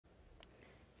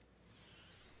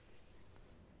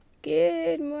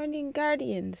Good morning,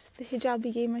 Guardians. The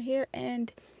Hijabi Gamer here,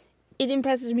 and it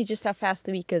impresses me just how fast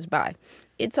the week goes by.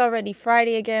 It's already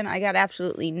Friday again. I got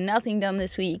absolutely nothing done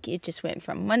this week. It just went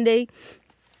from Monday,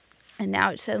 and now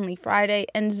it's suddenly Friday,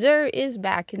 and Xur is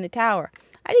back in the tower.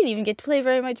 I didn't even get to play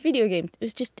very much video games. It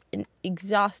was just an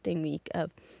exhausting week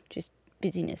of just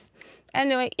busyness.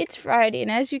 Anyway, it's Friday, and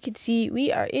as you can see,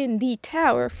 we are in the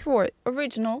tower for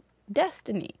Original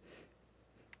Destiny.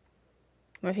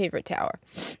 My favorite tower.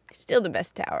 Still the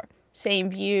best tower. Same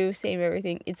view, same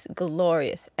everything. It's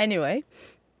glorious. Anyway,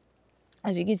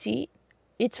 as you can see,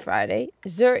 it's Friday.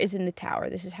 Xur is in the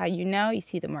tower. This is how you know. You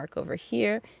see the mark over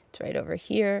here. It's right over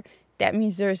here. That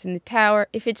means Xur is in the tower.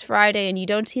 If it's Friday and you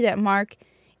don't see that mark,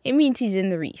 it means he's in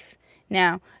the reef.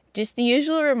 Now, just the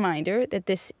usual reminder that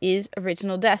this is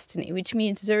Original Destiny, which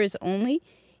means Xur is only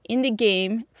in the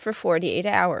game for 48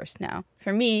 hours. Now,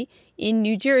 for me, in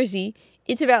New Jersey,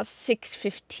 it's about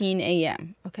 6:15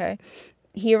 a.m., okay?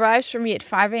 He arrives for me at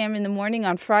 5 a.m. in the morning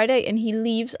on Friday, and he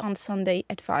leaves on Sunday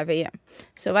at 5 a.m.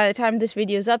 So by the time this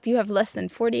video is up, you have less than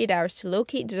 48 hours to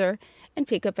locate Xur and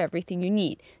pick up everything you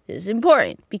need. This is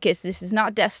important, because this is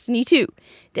not Destiny 2.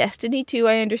 Destiny 2,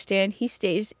 I understand, he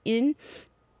stays in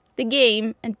the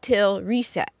game until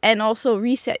reset. And also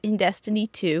reset in Destiny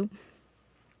 2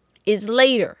 is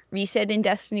later. Reset in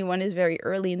Destiny 1 is very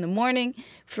early in the morning.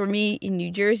 For me, in New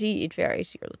Jersey, it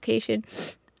varies your location.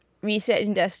 Reset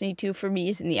in Destiny 2 for me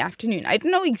is in the afternoon. I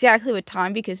don't know exactly what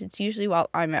time because it's usually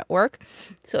while I'm at work.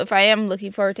 So if I am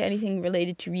looking forward to anything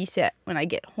related to reset when I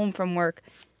get home from work,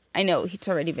 I know it's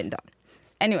already been done.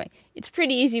 Anyway, it's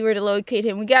pretty easy where to locate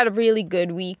him. We got a really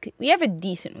good week. We have a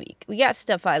decent week. We got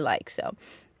stuff I like, so.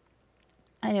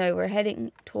 Anyway, we're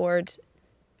heading towards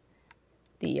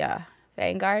the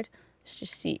Vanguard. Let's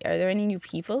just see. Are there any new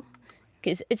people?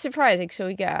 Because it's surprising. So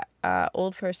we got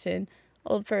old person,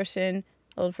 new person,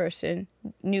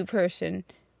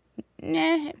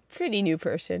 pretty new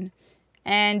person,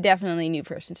 and definitely new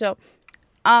person. So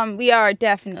we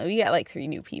got like 3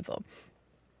 new people.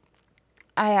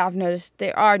 I have noticed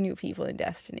there are new people in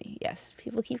Destiny. Yes,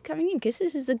 people keep coming in because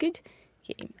this is a good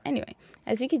game. Anyway,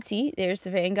 as you can see, there's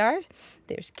the Vanguard,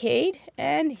 there's Cayde,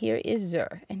 and here is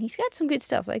Xur. And he's got some good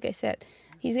stuff, like I said.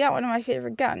 He's got one of my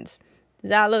favorite guns,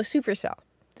 Zalo Supercell.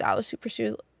 Zalo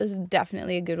Supercell is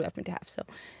definitely a good weapon to have. So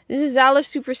this is Zalo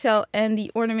Supercell and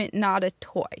the ornament Not a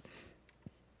Toy.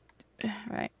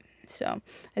 Right. So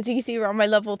as you can see, we're on my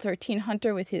level 13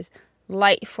 Hunter with his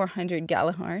light 400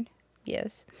 Gjallarhorn.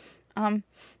 Yes.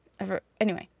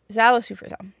 Anyway, Zalo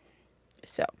Supercell.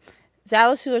 So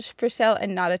Zalo Supercell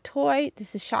and Not a Toy.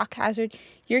 This is Shock Hazard.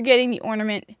 You're getting the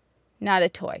ornament Not a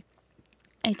Toy.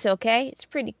 It's okay. It's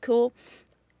pretty cool.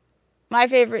 My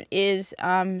favorite is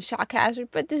Shock Hazard,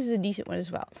 but this is a decent one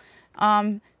as well.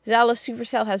 Zalo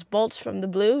Supercell has bolts from the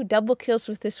blue, double kills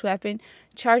with this weapon,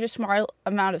 charge a small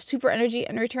amount of super energy,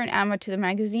 and return ammo to the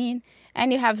magazine.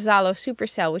 And you have Zalo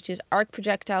Supercell, which is arc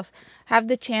projectiles, have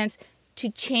the chance to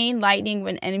chain lightning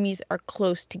when enemies are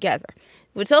close together.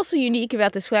 What's also unique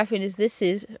about this weapon is this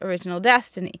is Original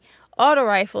Destiny. Auto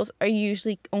rifles are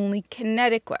usually only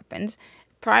kinetic weapons.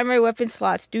 Primary weapon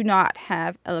slots do not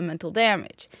have elemental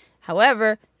damage.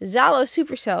 However, Zalo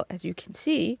Supercell, as you can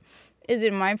see, is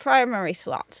in my primary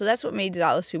slot. So that's what made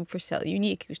Zalo Supercell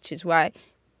unique, which is why,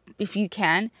 if you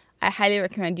can, I highly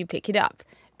recommend you pick it up.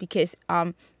 Because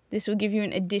this will give you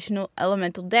an additional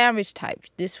elemental damage type.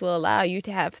 This will allow you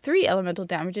to have 3 elemental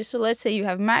damages. So let's say you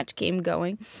have match game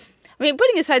going. I mean,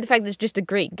 putting aside the fact that it's just a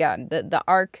great gun, the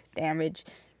arc damage,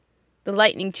 the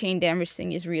lightning chain damage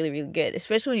thing is really, really good.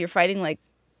 Especially when you're fighting like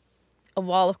a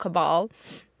wall of Cabal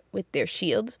with their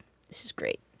shields. This is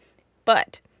great.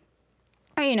 But,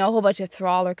 you know, a whole bunch of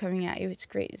Thrall are coming at you. It's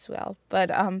great as well. But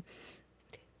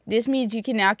this means you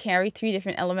can now carry 3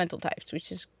 different elemental types,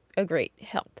 which is a great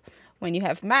help when you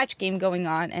have match game going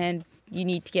on and you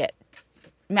need to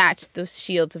match those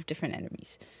shields of different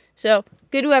enemies. So,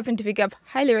 good weapon to pick up.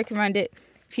 Highly recommend it.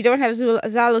 If you don't have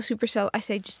Zalo Supercell, I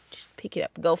say just pick it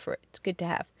up. Go for it. It's good to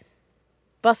have.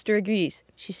 Buster agrees.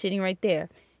 She's sitting right there.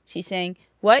 She's saying,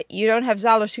 what? You don't have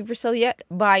Zalo Supercell yet?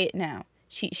 Buy it now.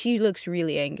 She looks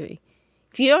really angry.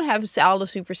 If you don't have Zalo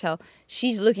Supercell,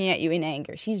 she's looking at you in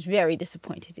anger. She's very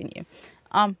disappointed in you.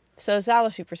 So Zalo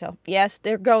Supercell. Yes,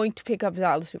 they're going to pick up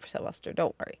Zalo Supercell, Buster.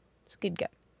 Don't worry. It's a good gun.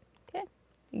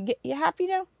 Okay? You happy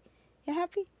now? You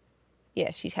happy?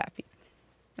 Yeah, she's happy.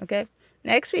 Okay?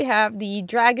 Next we have the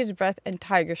Dragon's Breath and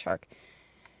Tiger Shark.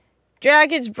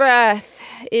 Dragon's Breath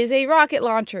is a rocket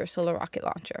launcher, solar rocket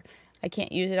launcher. I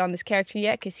can't use it on this character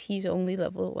yet because he's only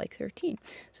level like 13.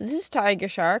 So this is Tiger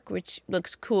Shark, which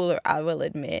looks cooler, I will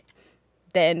admit,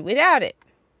 than without it.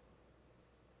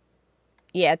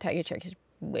 Yeah, Tiger Shark is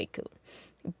way cooler.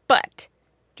 But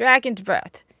Dragon's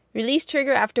Breath. Release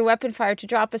trigger after weapon fire to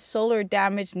drop a solar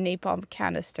damage napalm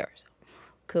canister.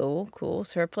 Cool, cool.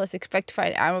 Surplus. Expect to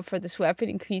find ammo for this weapon.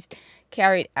 Increased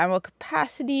carried ammo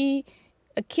capacity.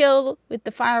 A kill with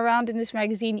the final round in this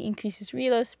magazine increases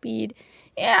reload speed.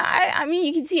 Yeah, I mean,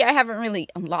 you can see I haven't really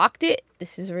unlocked it.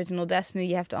 This is original Destiny.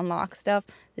 You have to unlock stuff.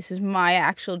 This is my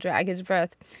actual Dragon's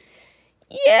Breath.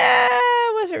 Yeah,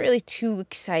 I wasn't really too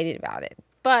excited about it.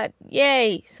 But,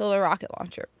 yay, solar rocket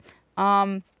launcher.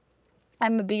 I'm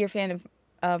a bigger fan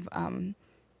of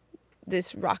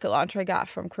this rocket launcher I got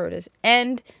from Crota's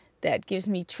End that gives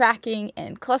me tracking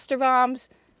and cluster bombs.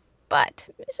 But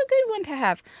it's a good one to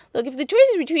have. Look, if the choice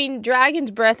is between Dragon's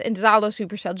Breath and Xalo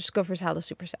Supercell, just go for Xalo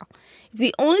Supercell.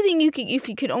 If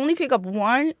you could only pick up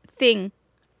one thing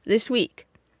this week,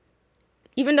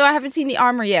 even though I haven't seen the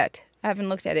armor yet, I haven't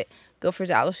looked at it, go for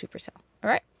Xalo Supercell. All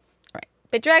right? All right.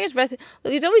 But Dragon's Breath,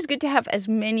 look, it's always good to have as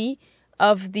many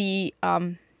of the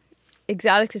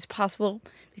exotics as possible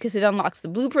because it unlocks the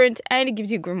blueprints and it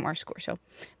gives you a Grimoire score. So,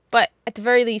 but at the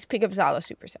very least, pick up Xalo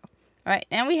Supercell. All right?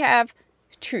 And we have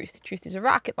Truth. Truth is a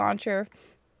rocket launcher.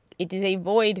 It is a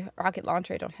void rocket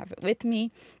launcher. I don't have it with me.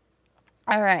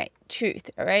 All right, Truth.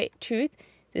 All right, Truth.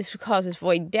 This causes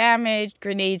void damage,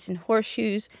 grenades, and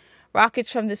horseshoes.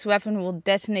 Rockets from this weapon will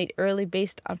detonate early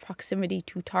based on proximity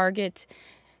to targets.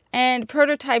 And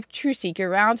prototype True Seeker.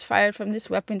 Rounds fired from this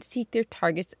weapon seek their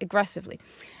targets aggressively.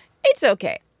 It's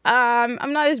okay.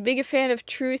 I'm not as big a fan of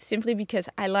Truth simply because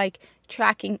I like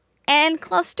tracking and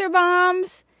cluster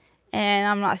bombs. And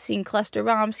I'm not seeing cluster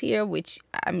bombs here, which,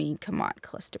 I mean, come on,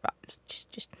 cluster bombs.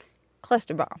 Just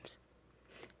cluster bombs.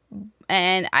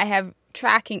 And I have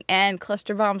tracking and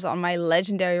cluster bombs on my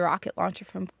legendary rocket launcher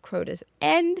from Crota's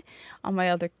End on my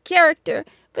other character.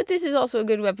 But this is also a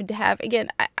good weapon to have. Again,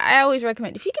 I always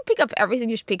recommend, if you can pick up everything,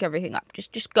 just pick everything up.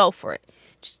 Just go for it.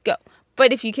 Just go.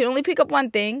 But if you can only pick up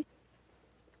one thing,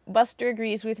 Buster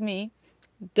agrees with me,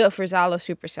 go for Xalo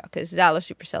Supercell, because Xalo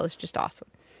Supercell is just awesome.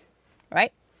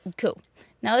 Right? Cool.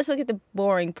 Now let's look at the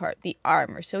boring part, the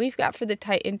armor. So we've got for the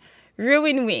Titan,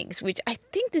 Ruin Wings, which I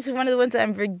think this is one of the ones that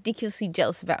I'm ridiculously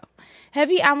jealous about.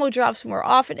 Heavy ammo drops more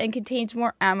often and contains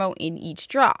more ammo in each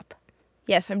drop.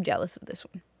 Yes, I'm jealous of this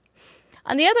one.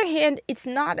 On the other hand, it's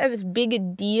not as big a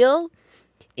deal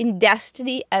in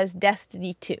Destiny as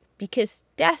Destiny 2. Because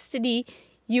Destiny,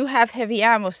 you have heavy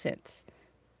ammo synths.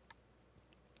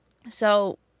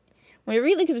 So when it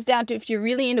really comes down to if you're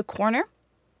really in a corner,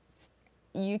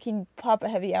 you can pop a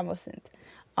heavy ammo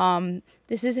synth.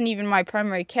 This isn't even my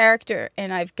primary character,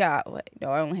 and I've got,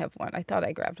 no, I only have one. I thought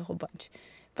I grabbed a whole bunch.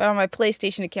 But on my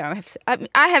PlayStation account,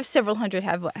 I have several hundred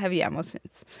heavy ammo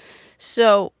synths.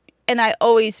 So, and I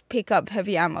always pick up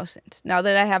heavy ammo synths. Now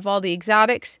that I have all the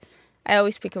exotics, I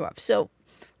always pick them up. So,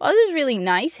 while this is really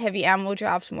nice, heavy ammo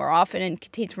drops more often and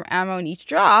contains more ammo in each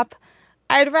drop,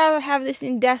 I'd rather have this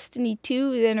in Destiny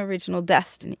 2 than original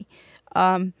Destiny.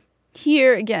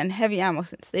 Here, again, heavy ammo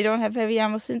synths. They don't have heavy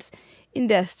ammo synths in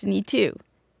Destiny 2.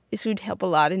 This would help a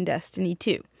lot in Destiny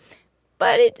 2.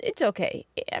 But it's okay.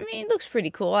 I mean, it looks pretty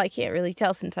cool. I can't really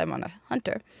tell since I'm on a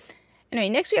hunter. Anyway,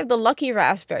 next we have the Lucky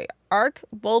Raspberry. Arc,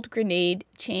 bolt, grenade,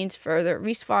 chains further,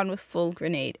 respawn with full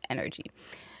grenade energy.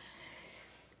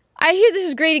 I hear this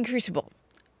is great in Crucible.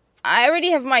 I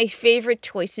already have my favorite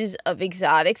choices of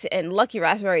exotics, and Lucky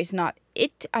Raspberry is not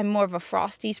it. I'm more of a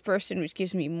Frosties person, which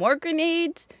gives me more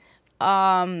grenades.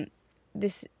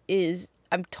 This is,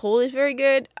 I'm told is very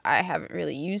good. I haven't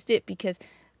really used it because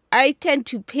I tend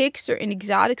to pick certain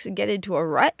exotics and get into a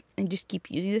rut and just keep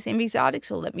using the same exotic.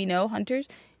 So let me know, hunters.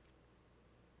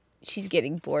 She's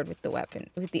getting bored with the weapon,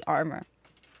 with the armor.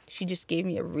 She just gave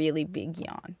me a really big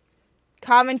yawn.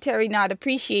 Commentary not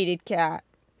appreciated, cat.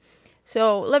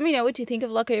 So let me know what you think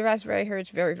of Lucky Raspberry. I heard it's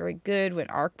very, very good when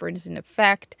Arc Burn is in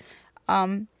effect.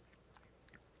 And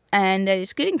that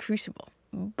it's good in Crucible.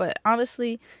 But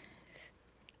honestly,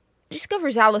 just go for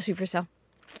Xalo Supercell.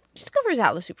 Just go for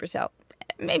Xalo Supercell.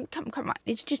 Maybe, come on.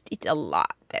 It's a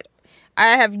lot better.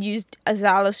 I have used a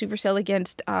Xalo Supercell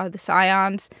against the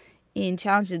Scions in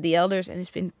Challenge of the Elders, and it's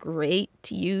been great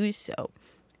to use. So,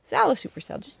 Xalo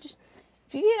Supercell. Just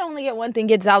if you can only get one thing,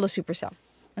 get Xalo Supercell.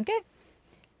 Okay?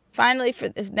 Finally, for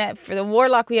the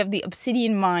Warlock, we have the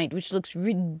Obsidian Mind, which looks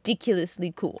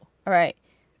ridiculously cool. All right?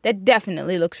 That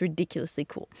definitely looks ridiculously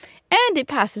cool. And it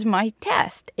passes my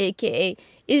test, aka,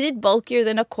 is it bulkier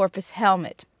than a Corpus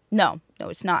helmet? No,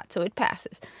 it's not, so it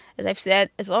passes. As I've said,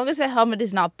 as long as the helmet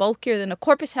is not bulkier than a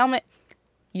Corpus helmet,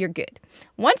 you're good.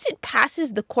 Once it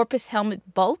passes the Corpus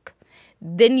helmet bulk,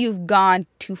 then you've gone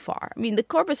too far. I mean, the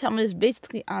Corpus helmet is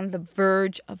basically on the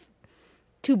verge of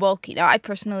too bulky. Now, I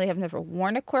personally have never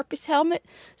worn a Corpus helmet,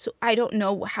 so I don't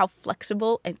know how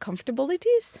flexible and comfortable it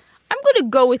is. I'm going to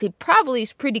go with it probably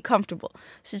is pretty comfortable,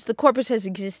 since the Corpus has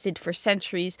existed for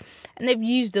centuries, and they've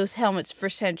used those helmets for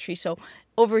centuries, so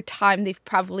over time they've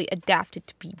probably adapted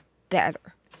to be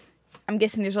better. I'm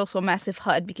guessing there's also a massive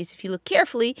HUD, because if you look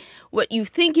carefully, what you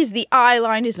think is the eye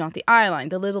line is not the eye line.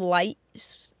 The little light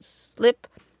slip,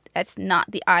 that's not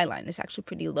the eye line. It's actually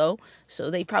pretty low, so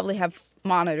they probably have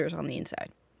monitors on the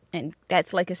inside, and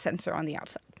that's like a sensor on the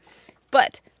outside.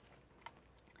 But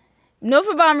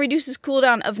Nova Bomb reduces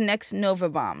cooldown of next Nova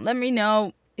Bomb. Let me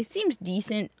know. It seems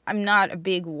decent. I'm not a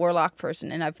big Warlock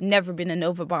person, and I've never been a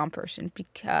Nova Bomb person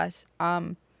because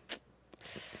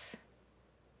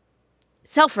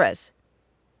self-res.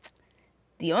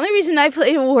 The only reason I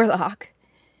played a Warlock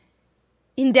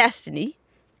in Destiny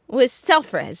was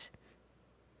self-res.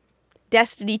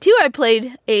 Destiny 2, I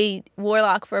played a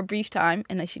Warlock for a brief time,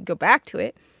 and I should go back to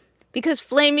it, because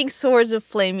Flaming Swords of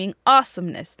Flaming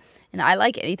Awesomeness. And I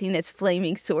like anything that's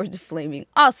Flaming Swords of Flaming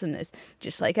Awesomeness,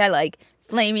 just like I like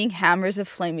Flaming Hammers of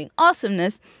Flaming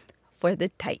Awesomeness for the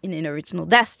Titan in Original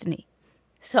Destiny.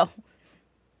 So,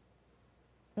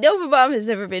 Nova Bomb has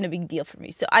never been a big deal for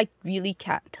me, so I really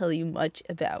can't tell you much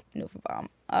about Nova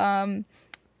Bomb.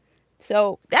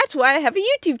 So, that's why I have a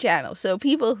YouTube channel, so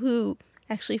people who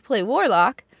actually play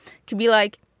Warlock can be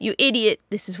like, you idiot,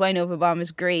 this is why Nova Bomb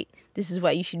is great, this is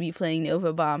why you should be playing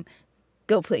Nova Bomb,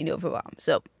 go play Nova Bomb.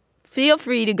 So feel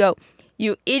free to go,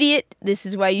 you idiot, this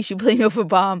is why you should play Nova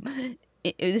Bomb,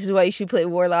 this is why you should play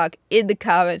Warlock, in the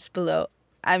comments below.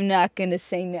 I'm not gonna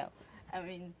say no. I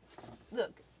mean,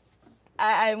 look,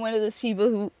 I'm one of those people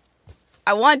who,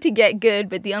 I want to get good,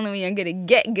 but the only way I'm gonna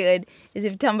get good is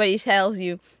if somebody tells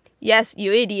you, yes,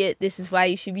 you idiot, this is why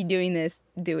you should be doing this,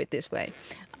 do it this way.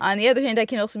 On the other hand, I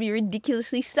can also be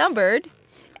ridiculously stubborn,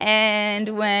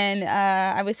 and when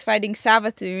I was fighting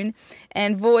Savathun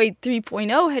and Void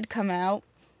 3.0 had come out,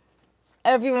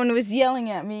 everyone was yelling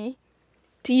at me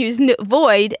to use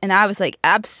Void, and I was like,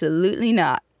 absolutely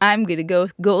not. I'm gonna go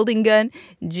Golden Gun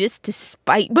just to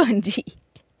spite Bungie,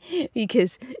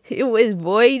 because it was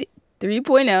Void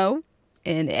 3.0,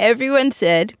 and everyone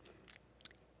said,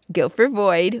 go for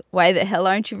Void. Why the hell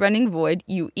aren't you running Void?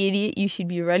 You idiot, you should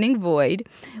be running Void.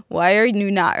 Why are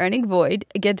you not running Void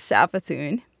against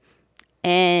Savathun?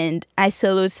 And I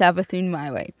soloed Savathun my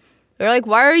way. They're like,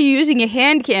 why are you using a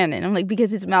hand cannon? I'm like,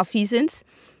 because it's Malfeasance,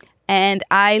 and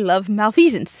I love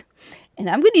Malfeasance. And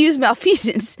I'm going to use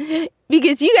Malfeasance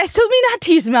because you guys told me not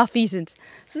to use Malfeasance.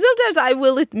 So sometimes I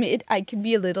will admit I can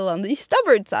be a little on the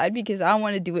stubborn side because I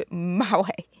want to do it my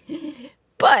way.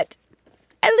 But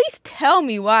at least tell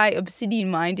me why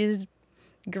Obsidian Mind is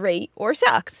great or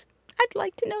sucks. I'd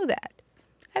like to know that.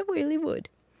 I really would.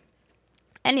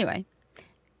 Anyway,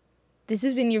 this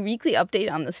has been your weekly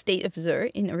update on the state of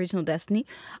Xur in Original Destiny.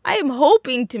 I am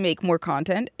hoping to make more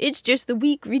content. It's just the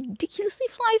week ridiculously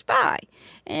flies by.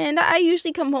 And I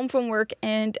usually come home from work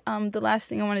and the last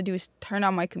thing I want to do is turn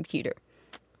on my computer.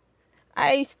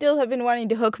 I still have been wanting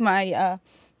to hook my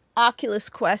Oculus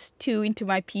Quest 2 into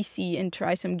my PC and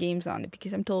try some games on it,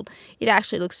 because I'm told it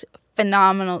actually looks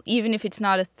phenomenal, even if it's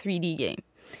not a 3D game.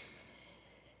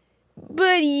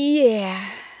 But yeah.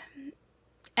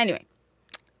 Anyway,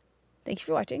 thank you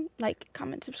for watching. Like,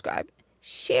 comment, subscribe,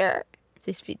 share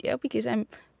this video, because I'm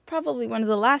probably one of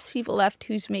the last people left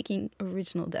who's making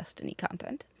Original Destiny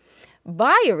content.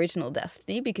 Buy Original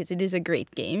Destiny, because it is a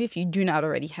great game if you do not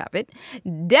already have it.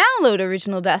 Download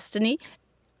Original Destiny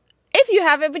if you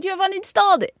have it, but you have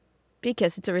uninstalled it,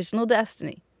 because it's Original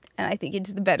Destiny, and I think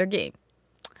it's the better game.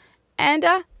 And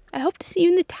I hope to see you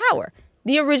in the tower,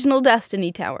 the Original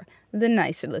Destiny tower, the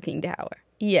nicer looking tower.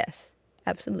 Yes,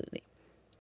 absolutely.